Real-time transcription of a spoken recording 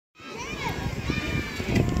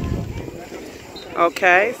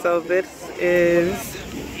Okay, so this is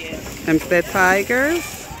Hempstead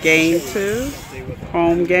Tigers, game 2,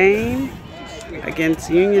 home game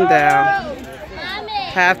against Uniondale.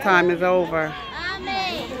 Halftime is over.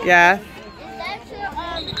 Yes.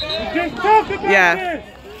 Yes.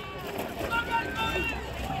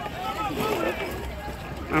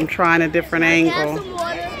 I'm trying a different angle.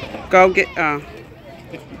 Go get,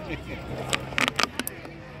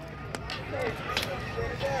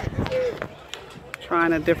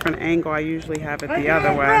 trying a different angle. I usually have it the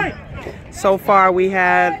other way. So far we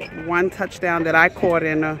had one touchdown that I caught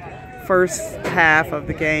in the first half of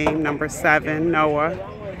the game, number 7, Noah.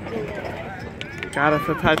 Got us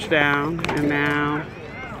a touchdown, and now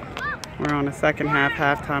we're on the second half.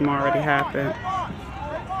 Halftime already happened.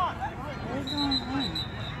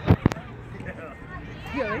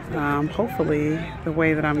 Hopefully the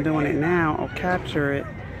way that I'm doing it now, I'll capture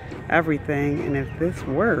everything, and if this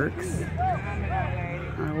works,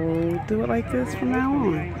 I will do it like this from now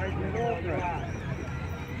on.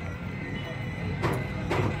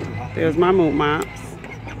 There's my moot mops.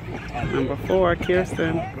 Number 4,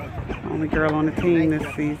 Kirsten, only girl on the team this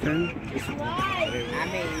season. I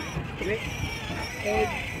made grits,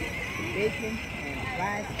 eggs, bacon, and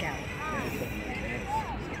fried scallops.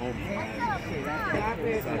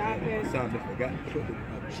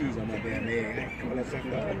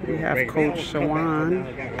 We have Coach Jawaun,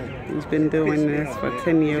 who's been doing this for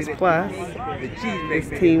 10 years plus. This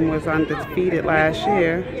team was undefeated last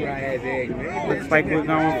year. Looks like we're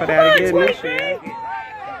going for that again this year.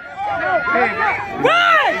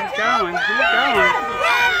 He's going.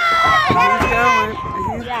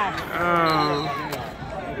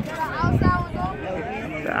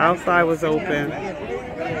 The outside was open,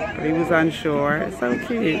 but he was unsure. It's so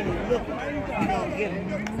cute.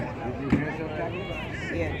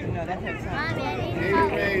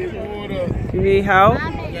 You need help?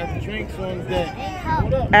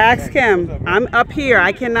 Ask him. I'm up here.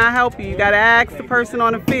 I cannot help you. You got to ask the person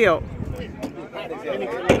on the field.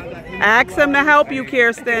 Ask him to help you,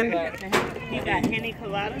 Kirsten. You got Henny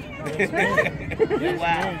Colada?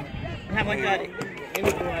 Wow. How much are they?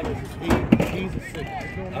 Henny Colada is 8. These are 6.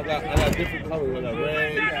 I got different colors. I got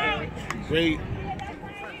red, great.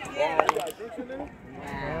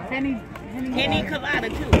 Henny Colada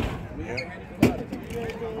too.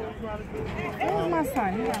 Where's my son?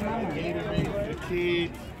 He got my one. The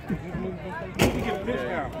kids.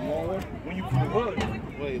 When you put hood.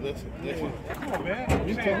 Wait, listen. Come on, man.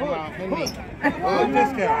 You talking about Henny.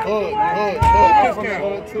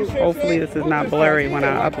 Hood. Hopefully this is not blurry when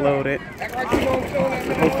I upload it.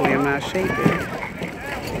 Hopefully I'm not shaking.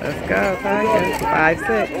 Let's go, Tigers.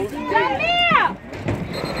 5-6.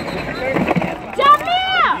 Jamil!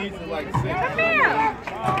 These are like 6.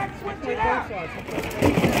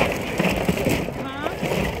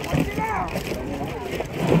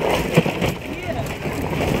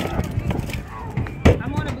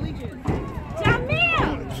 I'm on the bleachers. Jamil!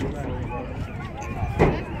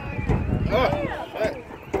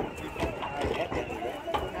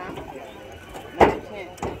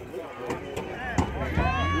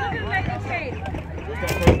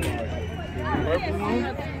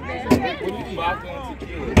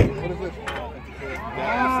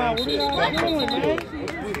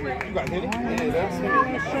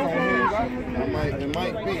 It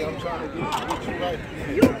might be. I'm trying to get you right.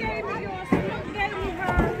 You gave me yours. You gave me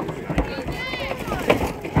hers.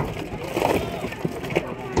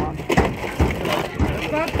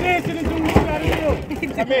 Stop dancing and do what you gotta do.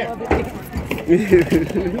 Come here.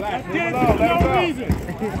 Stop dancing for no reason.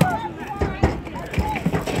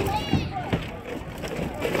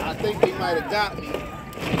 I think they might have got me.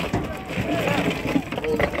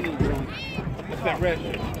 What's that red?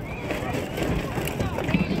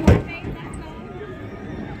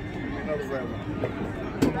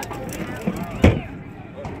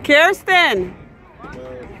 Kirsten,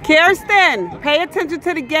 pay attention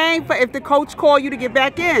to the game for if the coach call you to get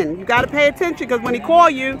back in. You got to pay attention because when he call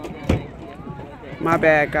you, my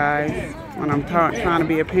bad guys, when I'm trying to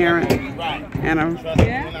be a parent and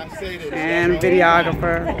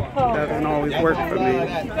videographer, it doesn't always work for me.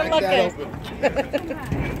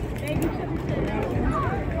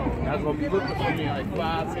 That's gonna be looking for me in like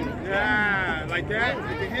 5 minutes. Yeah, like that?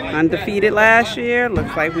 Undefeated last year.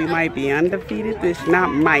 Looks like we might be undefeated this year.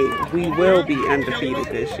 Not might. We will be undefeated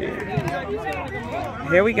this year.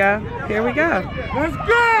 Here we go. Here we go. Let's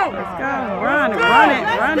go! Let's go. Run it.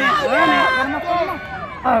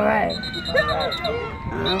 All right.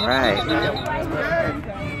 All right.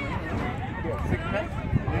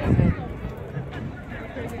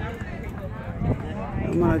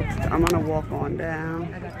 I'm gonna walk on down.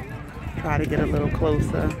 Try to get a little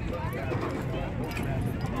closer.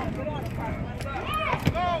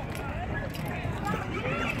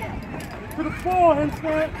 To the floor,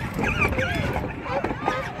 Hempstead.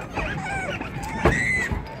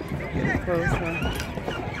 Get closer.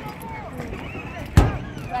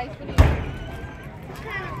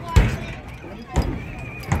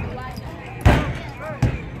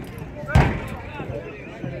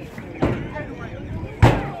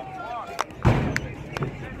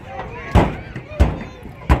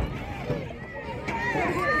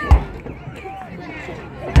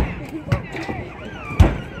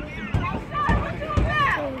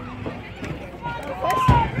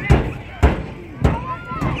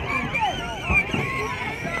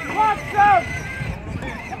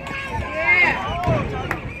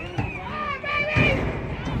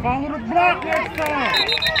 Follow the block next time.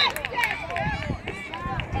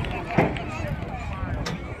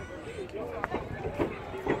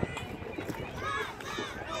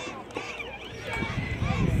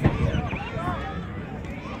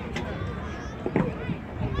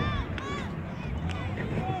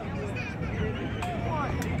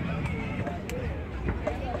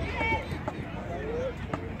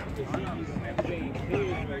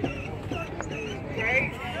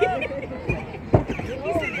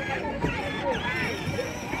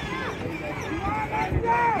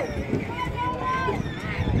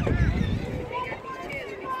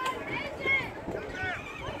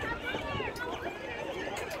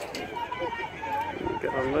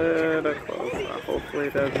 Get a little closer. Hopefully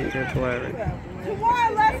it doesn't get blurry.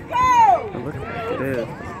 Jawaun, let's go! It looks like it is.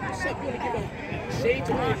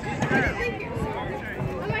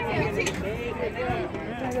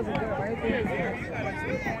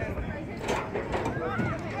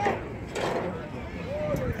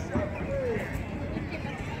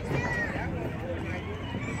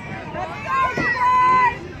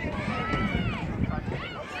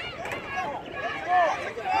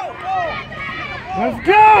 Let's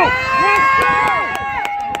go! Let's go!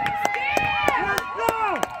 Let's go!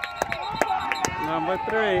 Number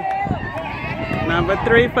 3. Number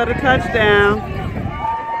 3 for the touchdown.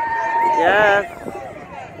 Yes.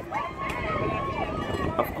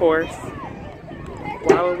 Of course.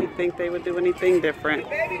 Why would we think they would do anything different?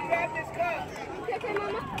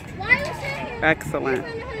 Excellent.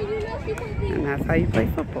 And that's how you play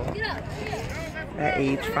football. At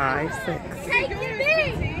age 5, 6.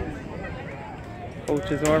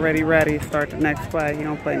 Coach is already ready to start the next play. He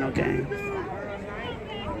don't play no games.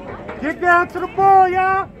 Get down to the ball,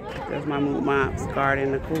 y'all. There's my moot mops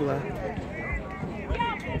guarding the cooler.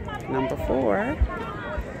 Number 4,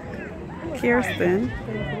 Kirsten.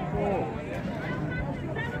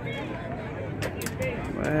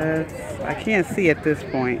 But I can't see at this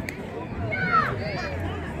point.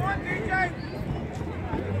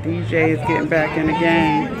 DJ is getting back in the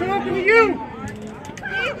game. I'm talking to you.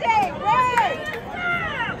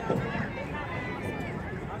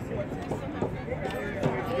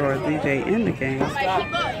 Or is DJ in the game? Alright,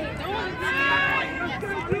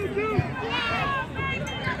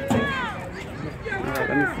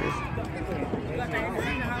 let me see.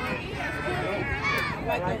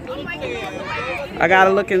 I gotta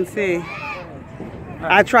look and see.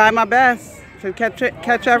 I tried my best to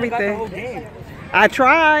catch everything. I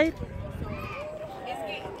tried.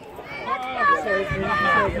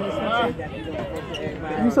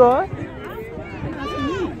 You saw it?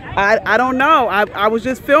 I don't know. I was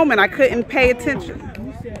just filming. I couldn't pay attention.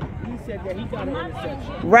 He said that he got an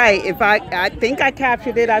interception. Right. If I think I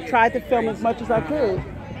captured it. I tried to film as much as I could.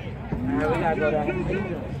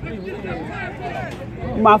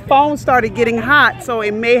 My phone started getting hot, so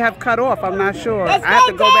it may have cut off. I'm not sure. I have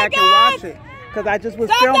to go back and watch it because I just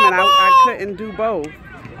was filming. I couldn't do both.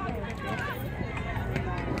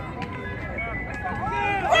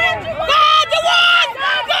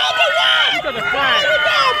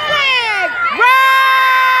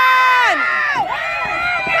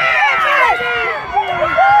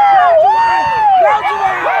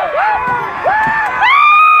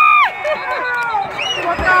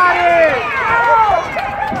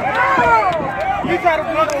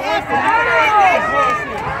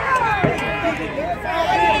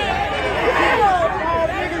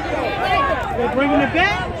 They're bringing it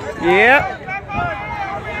back? Yep.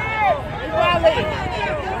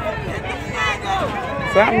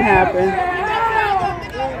 Something happened.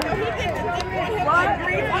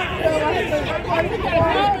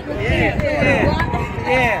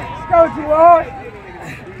 Yeah. Go, Jawaun.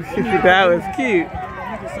 That was cute.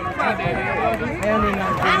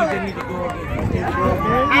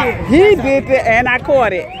 He did it, and I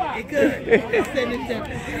caught it.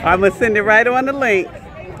 I'm going to send it right on the link.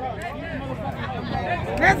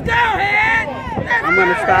 Let's go, Head. I'm going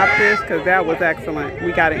to stop this because that was excellent.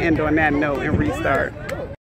 We got to end on that note and restart.